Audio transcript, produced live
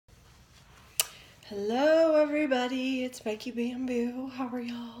Hello, everybody. It's Becky Bamboo. How are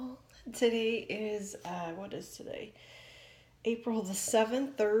y'all? Today is, what is today? April the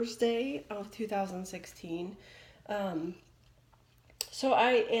 7th, Thursday of 2016. Um, so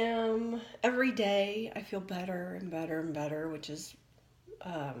every day, I feel better and better and better, which is,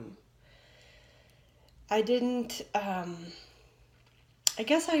 um, I didn't, I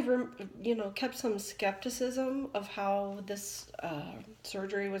guess kept some skepticism of how this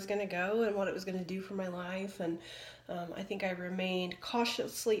surgery was going to go and what it was going to do for my life. And I think I remained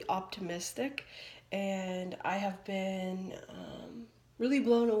cautiously optimistic. And I have been really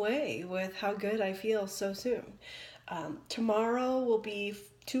blown away with how good I feel so soon. Tomorrow will be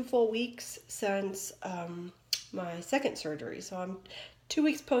 2 full weeks since my second surgery. So I'm 2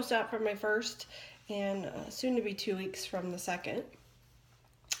 weeks post-op from my first and soon to be 2 weeks from the second.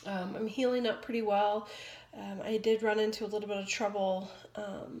 I'm healing up pretty well. I did run into a little bit of trouble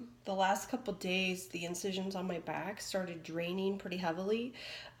the last couple days. The incisions on my back started draining pretty heavily,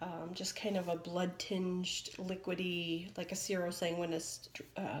 just kind of a blood-tinged, liquidy, like a serosanguinous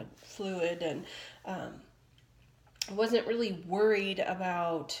fluid, and I wasn't really worried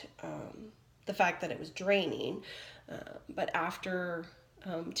about the fact that it was draining, but after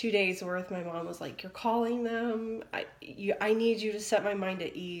 2 days worth, my mom was like, "You're calling them. I need you to set my mind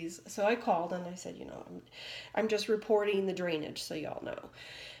at ease." So I called and I said, I'm just reporting the drainage, so y'all know.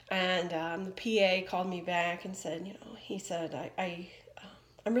 And the PA called me back and said, he said,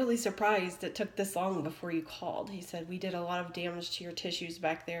 I'm really surprised it took this long before you called. He said, we did a lot of damage to your tissues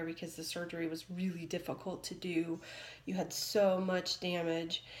back there because the surgery was really difficult to do. You had so much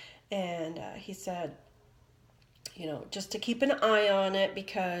damage. And he said, just to keep an eye on it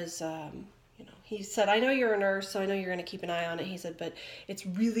because, he said, I know you're a nurse, so I know you're going to keep an eye on it. He said, but it's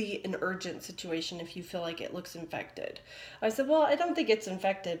really an urgent situation if you feel like it looks infected. I said, well, I don't think it's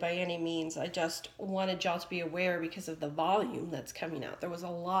infected by any means. I just wanted y'all to be aware because of the volume that's coming out. There was a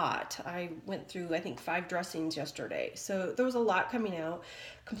lot. I went through, I think, 5 dressings yesterday. So there was a lot coming out,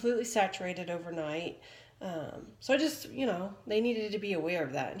 completely saturated overnight. So I just, they needed to be aware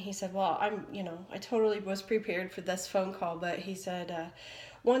of that. And he said, well, I totally was prepared for this phone call, but he said,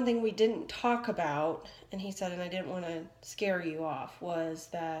 one thing we didn't talk about, and he said, and I didn't want to scare you off, was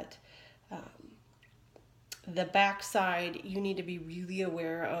that the backside, you need to be really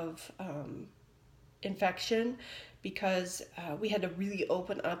aware of infection because we had to really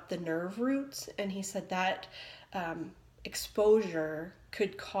open up the nerve roots. And he said that exposure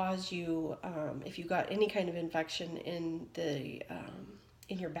could cause you, if you got any kind of infection in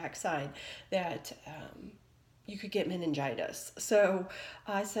your backside, that you could get meningitis. So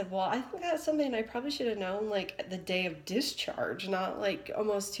I said, well, I think that's something I probably should have known like the day of discharge, not like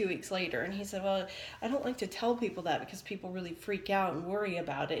almost 2 weeks later. And he said, well, I don't like to tell people that because people really freak out and worry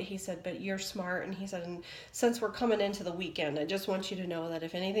about it. He said, but you're smart. And he said, and since we're coming into the weekend, I just want you to know that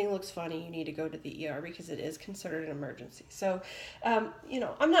if anything looks funny, you need to go to the ER because it is considered an emergency. So, I'm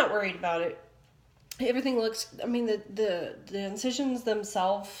not worried about it. Everything looks, the incisions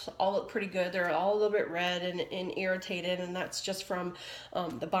themselves all look pretty good. They're all a little bit red and irritated, and that's just from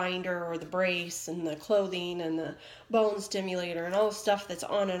the binder or the brace and the clothing and the bone stimulator and all the stuff that's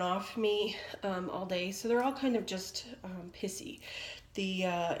on and off me all day. So they're all kind of just pissy. The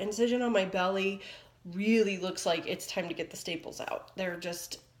incision on my belly really looks like it's time to get the staples out. They're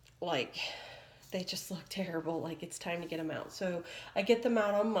just like... they just look terrible, like it's time to get them out. So I get them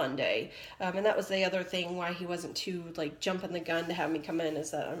out on Monday. And that was the other thing why he wasn't too jumping the gun to have me come in,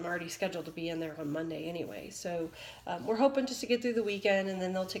 is that I'm already scheduled to be in there on Monday anyway. So we're hoping just to get through the weekend, and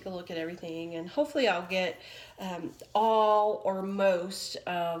then they'll take a look at everything. And hopefully I'll get all or most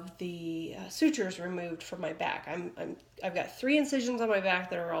of the sutures removed from my back. I've got 3 incisions on my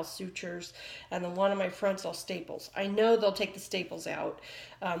back that are all sutures, and then one on my front's all staples. I know they'll take the staples out.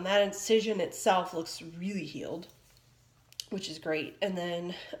 That incision itself looks really healed, which is great. And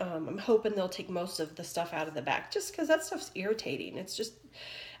then I'm hoping they'll take most of the stuff out of the back, just because that stuff's irritating. It's just,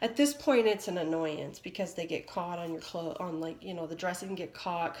 at this point, it's an annoyance because they get caught on your clothes, the dressing get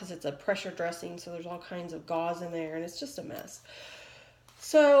caught because it's a pressure dressing, so there's all kinds of gauze in there, and it's just a mess.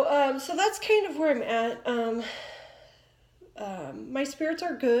 So that's kind of where I'm at. My spirits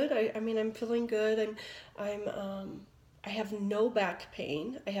are good. I'm feeling good. I have no back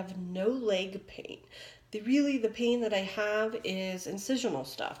pain. I have no leg pain. The pain that I have is incisional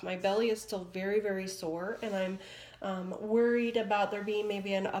stuff. My belly is still very, very sore, and I'm worried about there being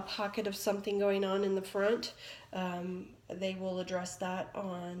maybe a pocket of something going on in the front. They will address that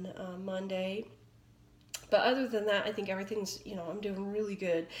on Monday. But other than that, I think everything's, I'm doing really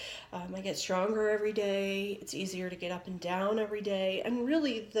good. I get stronger every day. It's easier to get up and down every day. And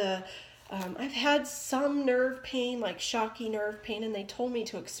really I've had some nerve pain, like shocky nerve pain, and they told me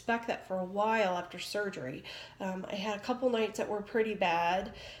to expect that for a while after surgery. I had a couple nights that were pretty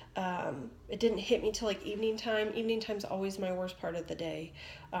bad. It didn't hit me till like evening time. Evening time's always my worst part of the day.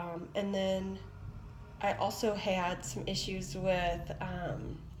 And then I also had some issues with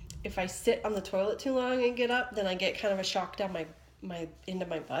if I sit on the toilet too long and get up, then I get kind of a shock down my into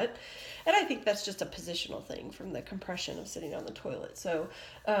my butt, and I think that's just a positional thing from the compression of sitting on the toilet. So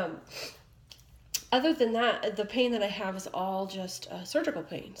other than that, the pain that I have is all just surgical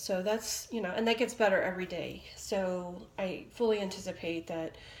pain. So that's, and that gets better every day. So I fully anticipate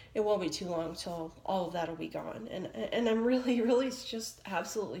that it won't be too long till all of that will be gone. And I'm really, really just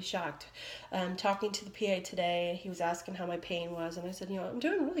absolutely shocked. Talking to the PA today, he was asking how my pain was, and I said, I'm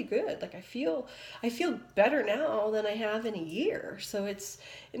doing really good. Like I feel better now than I have in a year. So it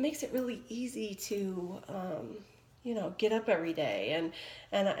makes it really easy to get up every day,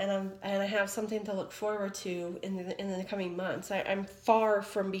 and I have something to look forward to in the coming months. I'm far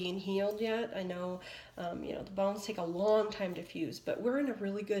from being healed yet. I know, the bones take a long time to fuse, but we're in a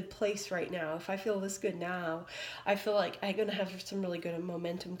really good place right now. If I feel this good now, I feel like I'm going to have some really good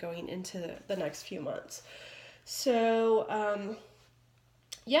momentum going into the next few months. So,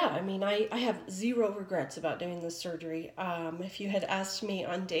 yeah, I have zero regrets about doing this surgery. If you had asked me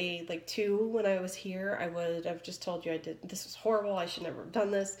on day 2 when I was here, I would have just told you this was horrible. I should never have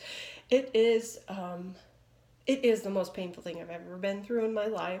done this. It is the most painful thing I've ever been through in my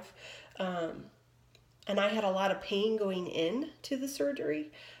life. And I had a lot of pain going in to the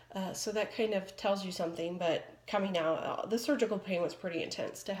surgery. So that kind of tells you something, but coming out, the surgical pain was pretty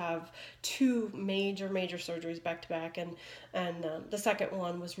intense to have 2 major surgeries back to back, and the second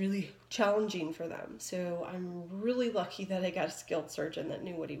one was really challenging for them. So I'm really lucky that I got a skilled surgeon that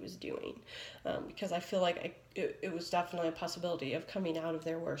knew what he was doing, because I feel like it was definitely a possibility of coming out of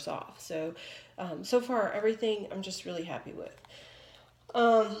there worse off. So, so far everything I'm just really happy with.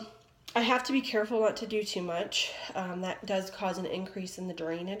 I have to be careful not to do too much. That does cause an increase in the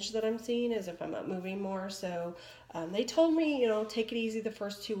drainage that I'm seeing as if I'm not moving more. So they told me, take it easy the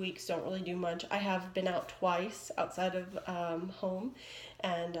first 2 weeks. Don't really do much. I have been out twice outside of home,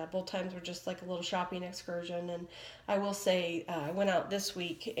 and both times were just like a little shopping excursion. And I will say I went out this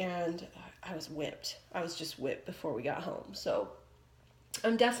week and I was whipped. I was just whipped before we got home. So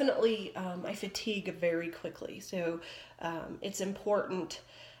I'm definitely, I fatigue very quickly. So it's important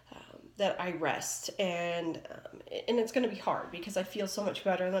that I rest, and it's going to be hard because I feel so much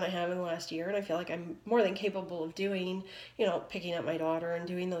better than I have in the last year, and I feel like I'm more than capable of doing, picking up my daughter and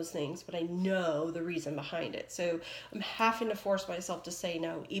doing those things, but I know the reason behind it. So I'm having to force myself to say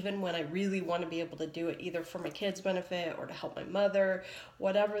no, even when I really want to be able to do it, either for my kids' benefit or to help my mother,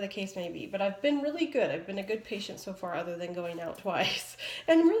 whatever the case may be. But I've been really good. I've been a good patient so far, other than going out twice.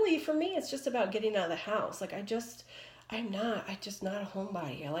 And really, for me, it's just about getting out of the house. I'm just not a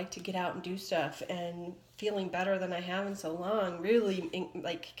homebody. I like to get out and do stuff, and feeling better than I have in so long really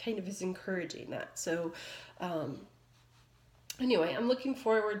kind of is encouraging that. So anyway, I'm looking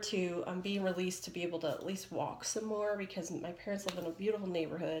forward to being released to be able to at least walk some more, because my parents live in a beautiful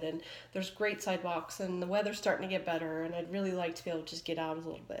neighborhood and there's great sidewalks, and the weather's starting to get better, and I'd really like to be able to just get out a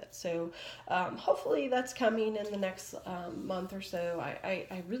little bit. So hopefully that's coming in the next month or so.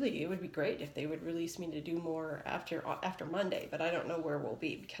 I really, it would be great if they would release me to do more after Monday, but I don't know where we'll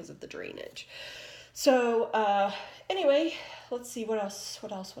be because of the drainage. So anyway, let's see what else.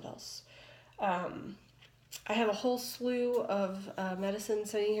 I have a whole slew of medicine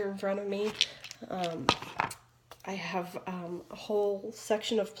sitting here in front of me. I have a whole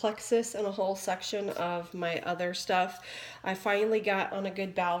section of plexus and a whole section of my other stuff. I finally got on a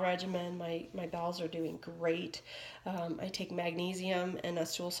good bowel regimen. My bowels are doing great. I take magnesium and a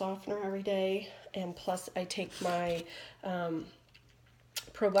stool softener every day, and plus I take my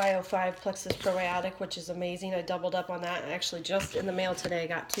Probio 5 Plexus Probiotic, which is amazing. I doubled up on that. Actually, just in the mail today, I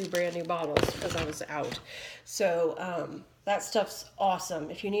got 2 brand new bottles because I was out. So that stuff's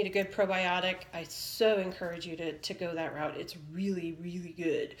awesome. If you need a good probiotic, I so encourage you to go that route. It's really, really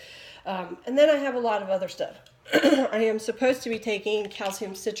good. And then I have a lot of other stuff. I am supposed to be taking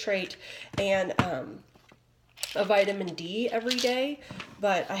calcium citrate and a vitamin D every day,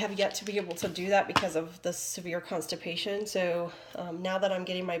 but I have yet to be able to do that because of the severe constipation. So now that I'm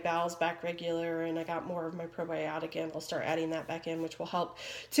getting my bowels back regular and I got more of my probiotic in, I'll start adding that back in, which will help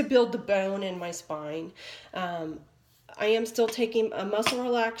to build the bone in my spine. I am still taking a muscle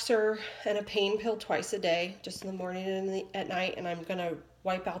relaxer and a pain pill twice a day, just in the morning and at night, and I'm going to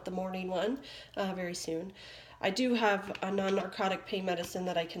wipe out the morning one very soon. I do have a non-narcotic pain medicine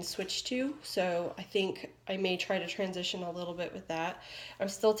that I can switch to, so I think I may try to transition a little bit with that. I'm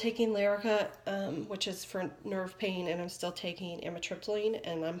still taking Lyrica, which is for nerve pain, and I'm still taking amitriptyline,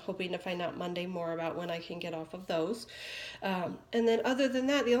 and I'm hoping to find out Monday more about when I can get off of those. And then other than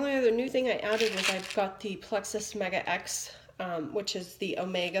that, the only other new thing I added was I've got the Plexus Mega X, which is the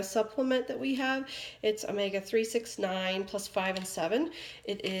omega supplement that we have. It's omega 3, 6, 9 plus 5 and 7.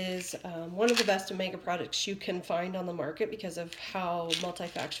 It is one of the best omega products you can find on the market because of how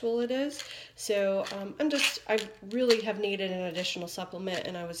multifactual it is. So I really have needed an additional supplement,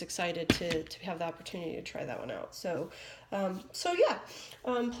 and I was excited to have the opportunity to try that one out. So yeah,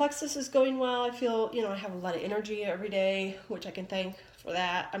 Plexus is going well. I feel, I have a lot of energy every day, which I can thank for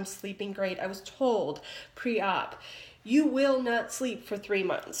that. I'm sleeping great. I was told pre-op, you will not sleep for 3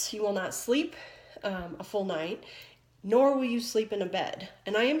 months. You will not sleep a full night, nor will you sleep in a bed.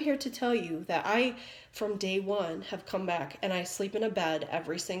 And I am here to tell you that I, from day one, have come back and I sleep in a bed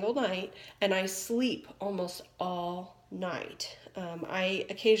every single night, and I sleep almost all night. I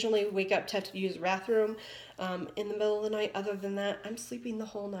occasionally wake up to have to use the bathroom in the middle of the night. Other than that, I'm sleeping the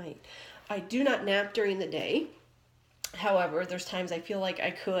whole night. I do not nap during the day. However, there's times I feel like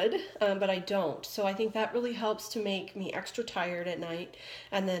I could, but I don't. So I think that really helps to make me extra tired at night.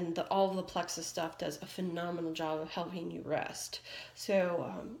 And then all of the Plexus stuff does a phenomenal job of helping you rest.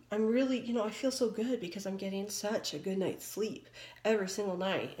 So I'm really, I feel so good because I'm getting such a good night's sleep every single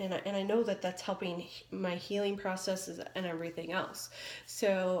night. And I know that that's helping my healing processes and everything else.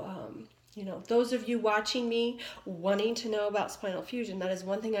 So, those of you watching me wanting to know about spinal fusion, that is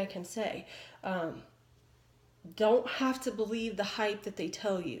one thing I can say. Don't have to believe the hype that they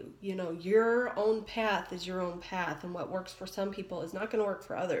tell you. Your own path is your own path, and what works for some people is not going to work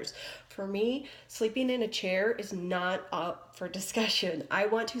for others. For me, sleeping in a chair is not up for discussion. I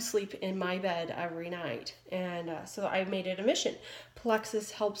want to sleep in my bed every night, and so I made it a mission. Plexus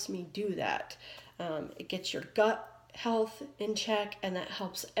helps me do that. It gets your gut health in check, and that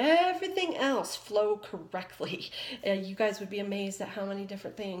helps everything else flow correctly. You guys would be amazed at how many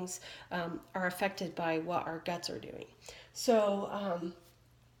different things are affected by what our guts are doing. So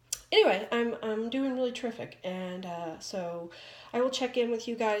anyway, I'm doing really terrific, and so I will check in with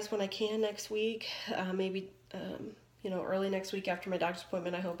you guys when I can next week. Maybe early next week after my doctor's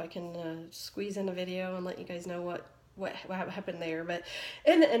appointment. I hope I can squeeze in a video and let you guys know what happened there. But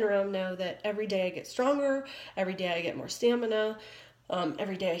in the interim, know that every day I get stronger, every day I get more stamina,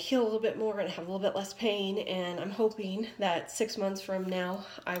 every day I heal a little bit more and have a little bit less pain, and I'm hoping that 6 months from now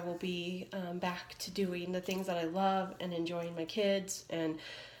I will be back to doing the things that I love and enjoying my kids and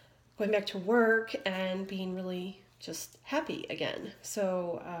going back to work and being really just happy again.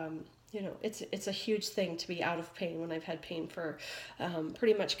 So it's a huge thing to be out of pain when I've had pain for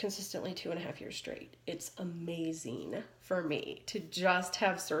pretty much consistently 2.5 years straight. It's amazing for me to just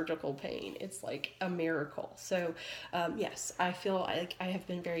have surgical pain. It's like a miracle. So yes, I feel like I have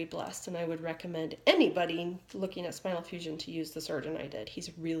been very blessed, and I would recommend anybody looking at spinal fusion to use the surgeon I did.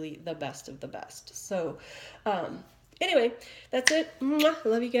 He's really the best of the best. So anyway, that's it. Mwah.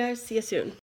 Love you guys. See you soon.